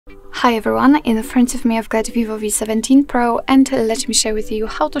Hi everyone, in front of me I've got Vivo V17 Pro, and let me share with you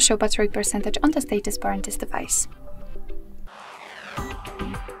how to show battery percentage on the status bar on this device.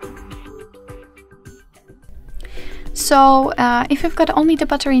 So if you've got only the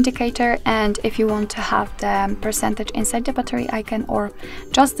battery indicator and if you want to have the percentage inside the battery icon or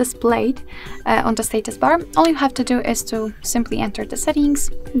just displayed on the status bar, all you have to do is to simply enter the settings.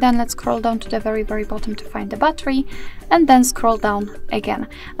 Then let's scroll down to the very bottom to find the battery, and then scroll down again.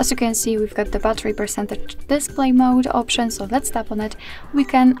 As you can see, we've got the battery percentage display mode option, so let's tap on it. We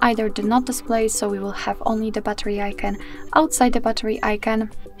can either do not display, so we will have only the battery icon outside the battery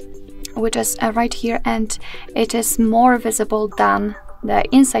icon, which is right here, and it is more visible than the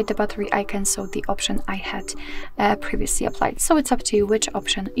inside the battery icon, so the option I had previously applied. So it's up to you which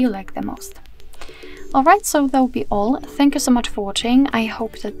option you like the most. Alright, so that will be all. Thank you so much for watching. I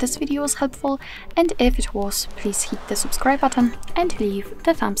hope that this video was helpful, and if it was, please hit the subscribe button and leave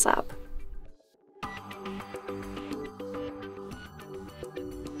the thumbs up.